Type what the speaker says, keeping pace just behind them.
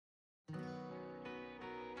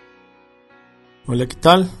Hola, ¿qué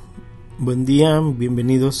tal? Buen día,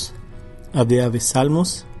 bienvenidos a de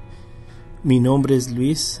Salmos. Mi nombre es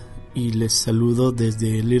Luis y les saludo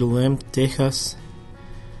desde Little M, Texas.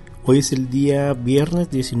 Hoy es el día viernes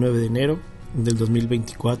 19 de enero del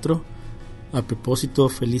 2024. A propósito,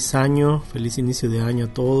 feliz año, feliz inicio de año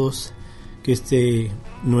a todos. Que este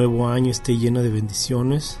nuevo año esté lleno de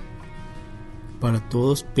bendiciones para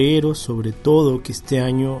todos, pero sobre todo que este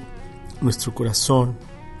año nuestro corazón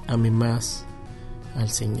ame más al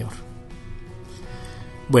Señor.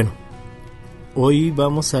 Bueno, hoy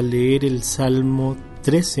vamos a leer el Salmo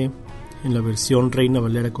 13 en la versión Reina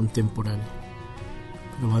Valera contemporánea.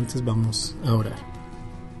 Pero antes vamos a orar.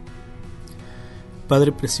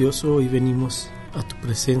 Padre precioso, hoy venimos a tu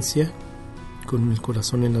presencia con el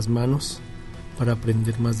corazón en las manos para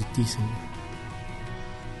aprender más de ti, Señor.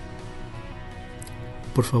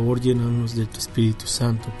 Por favor, llénanos de tu Espíritu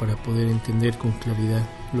Santo para poder entender con claridad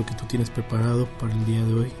lo que tú tienes preparado para el día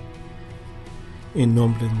de hoy. En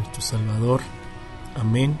nombre de nuestro Salvador.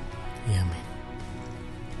 Amén y amén.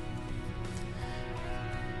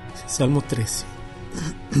 Salmo 13.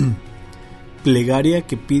 Plegaria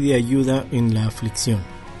que pide ayuda en la aflicción.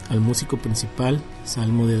 Al músico principal,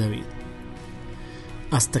 Salmo de David.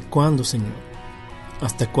 ¿Hasta cuándo, Señor?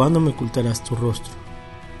 ¿Hasta cuándo me ocultarás tu rostro?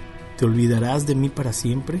 ¿Te olvidarás de mí para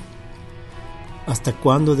siempre? ¿Hasta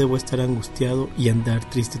cuándo debo estar angustiado y andar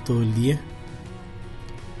triste todo el día?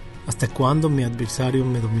 ¿Hasta cuándo mi adversario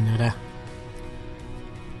me dominará?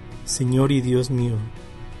 Señor y Dios mío,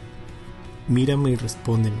 mírame y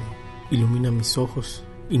respóndeme, ilumina mis ojos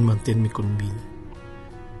y manténme con vida.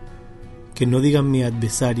 Que no diga mi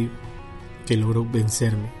adversario que logró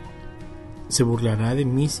vencerme, se burlará de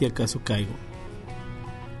mí si acaso caigo.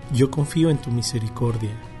 Yo confío en tu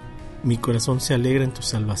misericordia, mi corazón se alegra en tu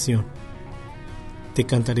salvación. Te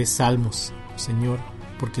cantaré salmos, Señor,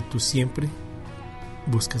 porque tú siempre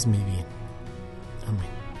buscas mi bien. Amén.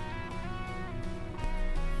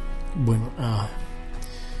 Bueno,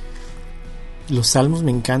 los salmos me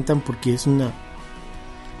encantan porque es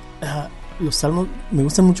los salmos me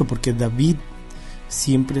gustan mucho porque David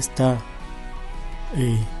siempre está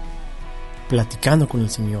platicando con el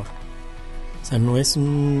Señor. O sea, no es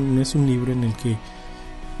un libro en el que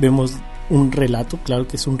vemos un relato. Claro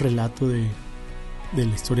que es un relato de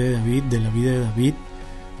la historia de David, de la vida de David,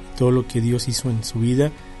 todo lo que Dios hizo en su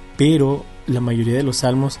vida, pero la mayoría de los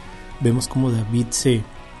salmos vemos como David se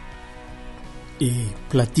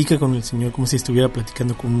platica con el Señor como si estuviera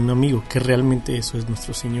platicando con un amigo, que realmente eso es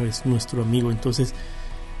nuestro Señor, es nuestro amigo. Entonces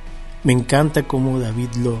me encanta cómo David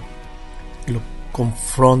lo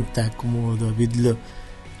confronta, cómo David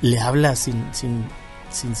le habla sin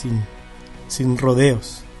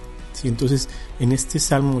rodeos. ¿Sí? Entonces en este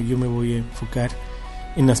salmo yo me voy a enfocar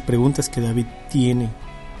en las preguntas que David tiene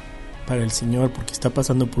para el Señor, porque está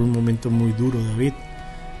pasando por un momento muy duro. David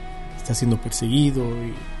está siendo perseguido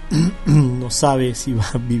y no sabe si va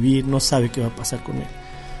a vivir, no sabe qué va a pasar con él.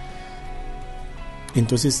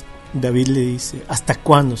 Entonces David le dice: ¿hasta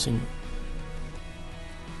cuándo, Señor?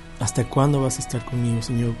 ¿Hasta cuándo vas a estar conmigo,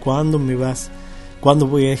 Señor? ¿Cuándo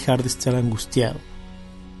voy a dejar de estar angustiado?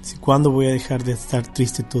 ¿Cuándo voy a dejar de estar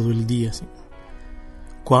triste todo el día, Señor?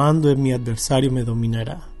 ¿Cuándo mi adversario me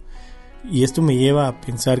dominará? Y esto me lleva a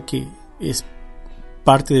pensar que es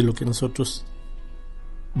parte de lo que nosotros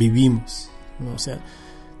vivimos, ¿no? O sea,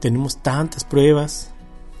 tenemos tantas pruebas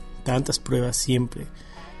siempre,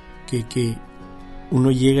 que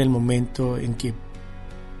uno llega el momento en que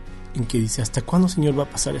dice: ¿hasta cuándo, Señor, va a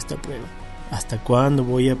pasar esta prueba? ¿Hasta cuándo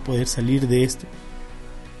voy a poder salir de esto?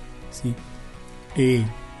 ¿Sí?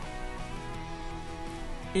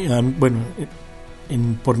 Bueno,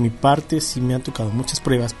 por mi parte sí me han tocado muchas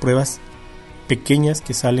pruebas pequeñas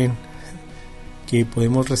que salen, que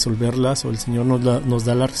podemos resolverlas, o el Señor nos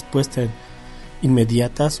da la respuesta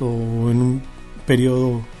inmediatas o en un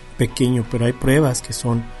periodo pequeño, pero hay pruebas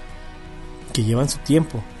que llevan su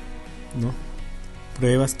tiempo, ¿no?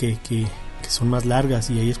 Pruebas que son más largas,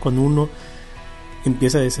 y ahí es cuando uno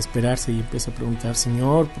empieza a desesperarse y empieza a preguntar: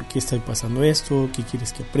 Señor, ¿por qué está pasando esto? ¿Qué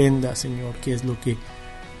quieres que aprenda, Señor? ¿Qué es lo que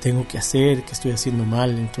tengo que hacer? ¿Qué estoy haciendo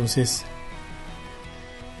mal? Entonces,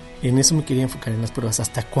 en eso me quería enfocar, en las pruebas.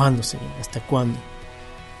 ¿Hasta cuándo, Señor? ¿Hasta cuándo?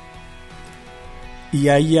 Y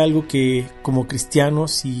hay algo que, como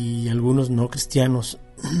cristianos y algunos no cristianos,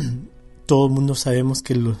 todo el mundo sabemos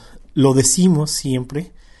que lo decimos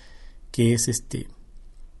siempre, que es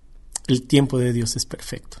el tiempo de Dios es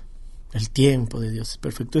perfecto. El tiempo de Dios es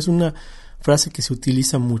perfecto. Es una frase que se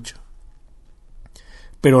utiliza mucho,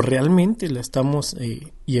 pero realmente la estamos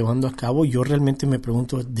llevando a cabo. Yo realmente me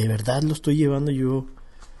pregunto, ¿de verdad lo estoy llevando yo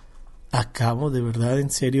a cabo? ¿De verdad, en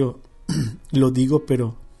serio, lo digo,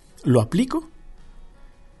 pero ¿lo aplico?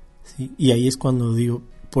 ¿Sí? Y ahí es cuando digo,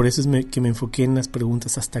 por eso es que me enfoqué en las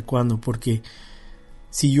preguntas ¿hasta cuándo? Porque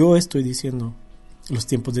si yo estoy diciendo los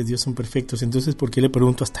tiempos de Dios son perfectos, entonces ¿por qué le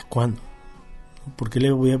pregunto hasta cuándo? ¿Por qué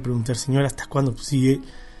le voy a preguntar, Señor, hasta cuándo? Pues si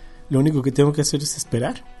lo único que tengo que hacer es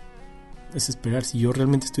esperar. Es esperar. Si yo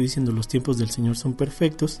realmente estoy diciendo los tiempos del Señor son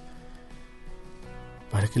perfectos,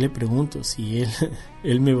 ¿para qué le pregunto? Si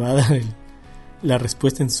Él me va a dar la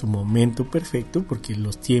respuesta en su momento perfecto, porque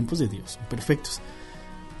los tiempos de Dios son perfectos.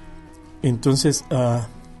 Entonces,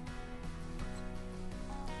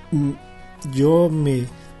 yo me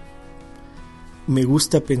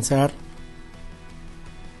gusta pensar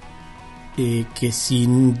que si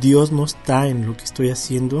Dios no está en lo que estoy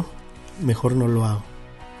haciendo, mejor no lo hago.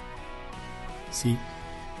 ¿Sí?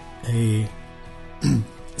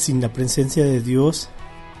 Sin la presencia de Dios,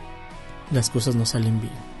 las cosas no salen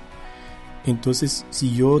bien. Entonces,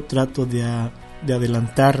 si yo trato de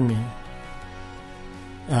adelantarme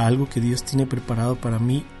a algo que Dios tiene preparado para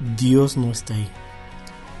mí, Dios no está ahí.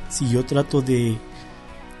 Si yo trato de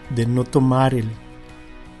no tomar el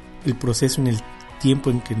proceso en el tiempo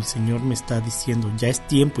en que el Señor me está diciendo ya es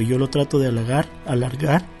tiempo, y yo lo trato de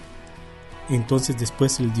alargar, entonces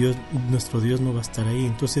después nuestro Dios no va a estar ahí.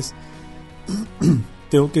 Entonces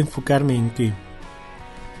tengo que enfocarme en que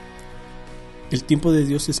el tiempo de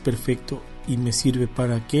Dios es perfecto y me sirve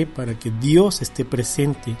 ¿para qué? Para que Dios esté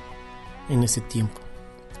presente en ese tiempo,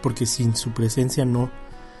 porque sin su presencia no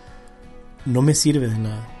me sirve de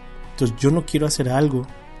nada. Entonces yo no quiero hacer algo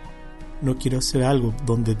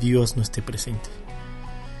donde Dios no esté presente.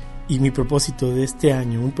 Y mi propósito de este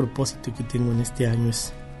año, un propósito que tengo en este año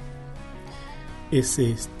es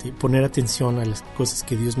poner atención a las cosas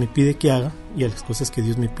que Dios me pide que haga y a las cosas que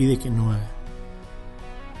Dios me pide que no haga.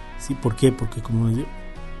 ¿Sí? ¿Por qué? Porque como digo,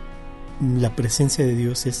 la presencia de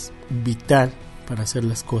Dios es vital para hacer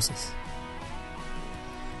las cosas.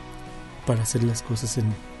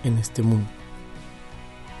 En este mundo.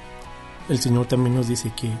 El Señor también nos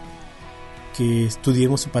dice que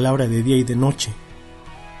estudiemos su palabra de día y de noche,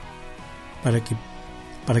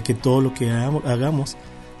 para que todo lo que hagamos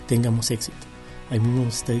tengamos éxito. Ahí mismo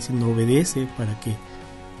nos está diciendo, obedece para que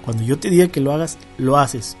cuando yo te diga que lo hagas, lo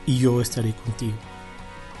haces y yo estaré contigo.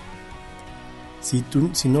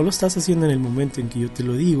 Si no lo estás haciendo en el momento en que yo te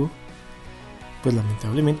lo digo, pues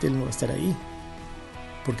lamentablemente Él no va a estar ahí,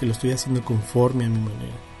 porque lo estoy haciendo conforme a mi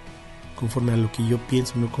manera, conforme a lo que yo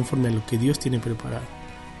pienso, no conforme a lo que Dios tiene preparado.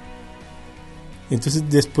 Entonces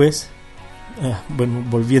después,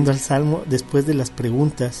 volviendo al Salmo, después de las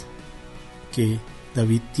preguntas que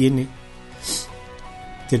David tiene,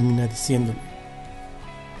 termina diciéndole: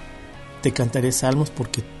 te cantaré salmos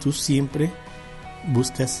porque tú siempre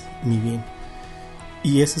buscas mi bien.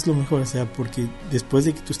 Y eso es lo mejor, porque después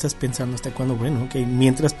de que tú estás pensando hasta cuándo,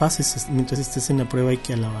 mientras estés en la prueba hay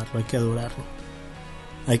que alabarlo, hay que adorarlo,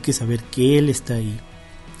 hay que saber que Él está ahí.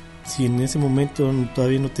 Si en ese momento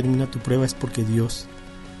todavía no termina tu prueba, es porque Dios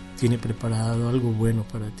tiene preparado algo bueno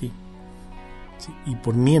para ti. ¿Sí? Y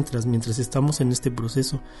por mientras estamos en este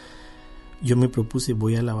proceso, yo me propuse,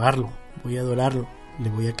 voy a alabarlo, voy a adorarlo, le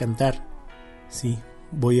voy a cantar, ¿sí?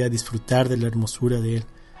 Voy a disfrutar de la hermosura de Él.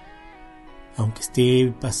 Aunque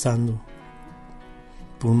esté pasando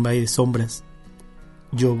por un valle de sombras,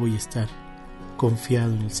 yo voy a estar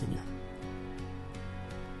confiado en el Señor.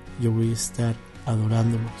 Yo voy a estar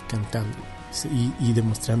adorándolo y cantándolo y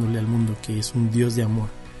demostrándole al mundo que es un Dios de amor,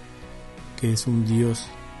 que es un Dios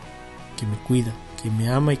que me cuida, que me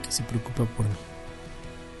ama y que se preocupa por mí.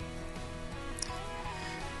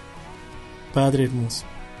 Padre hermoso,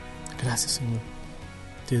 gracias, Señor.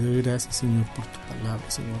 Te doy gracias, Señor, por tu palabra,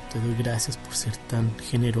 Señor. Te doy gracias por ser tan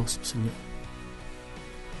generoso, Señor.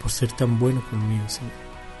 Por ser tan bueno conmigo, Señor.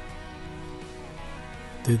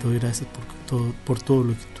 Te doy gracias por todo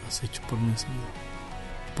lo que tú has hecho por mí, Señor.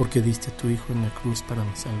 Porque diste a tu Hijo en la cruz para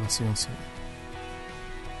mi salvación, Señor.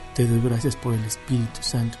 Te doy gracias por el Espíritu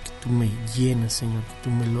Santo que tú me llenas, Señor, que tú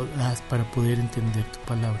me lo das para poder entender tu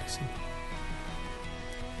palabra, Señor.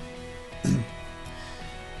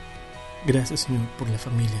 Gracias, Señor, por la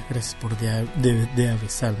familia. Gracias por de Ave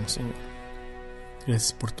Salmos, Señor.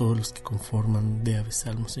 Gracias por todos los que conforman de Ave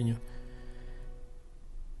Salmos, Señor.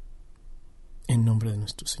 En nombre de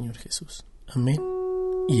nuestro Señor Jesús. Amén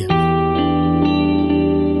y amén.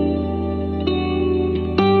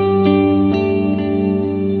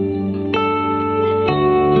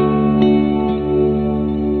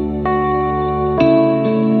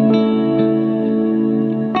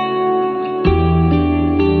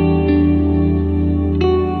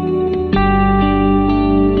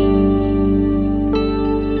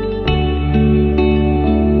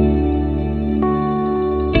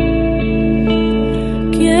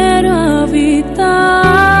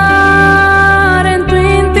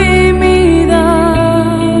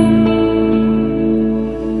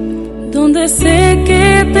 donde sé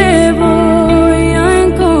que te voy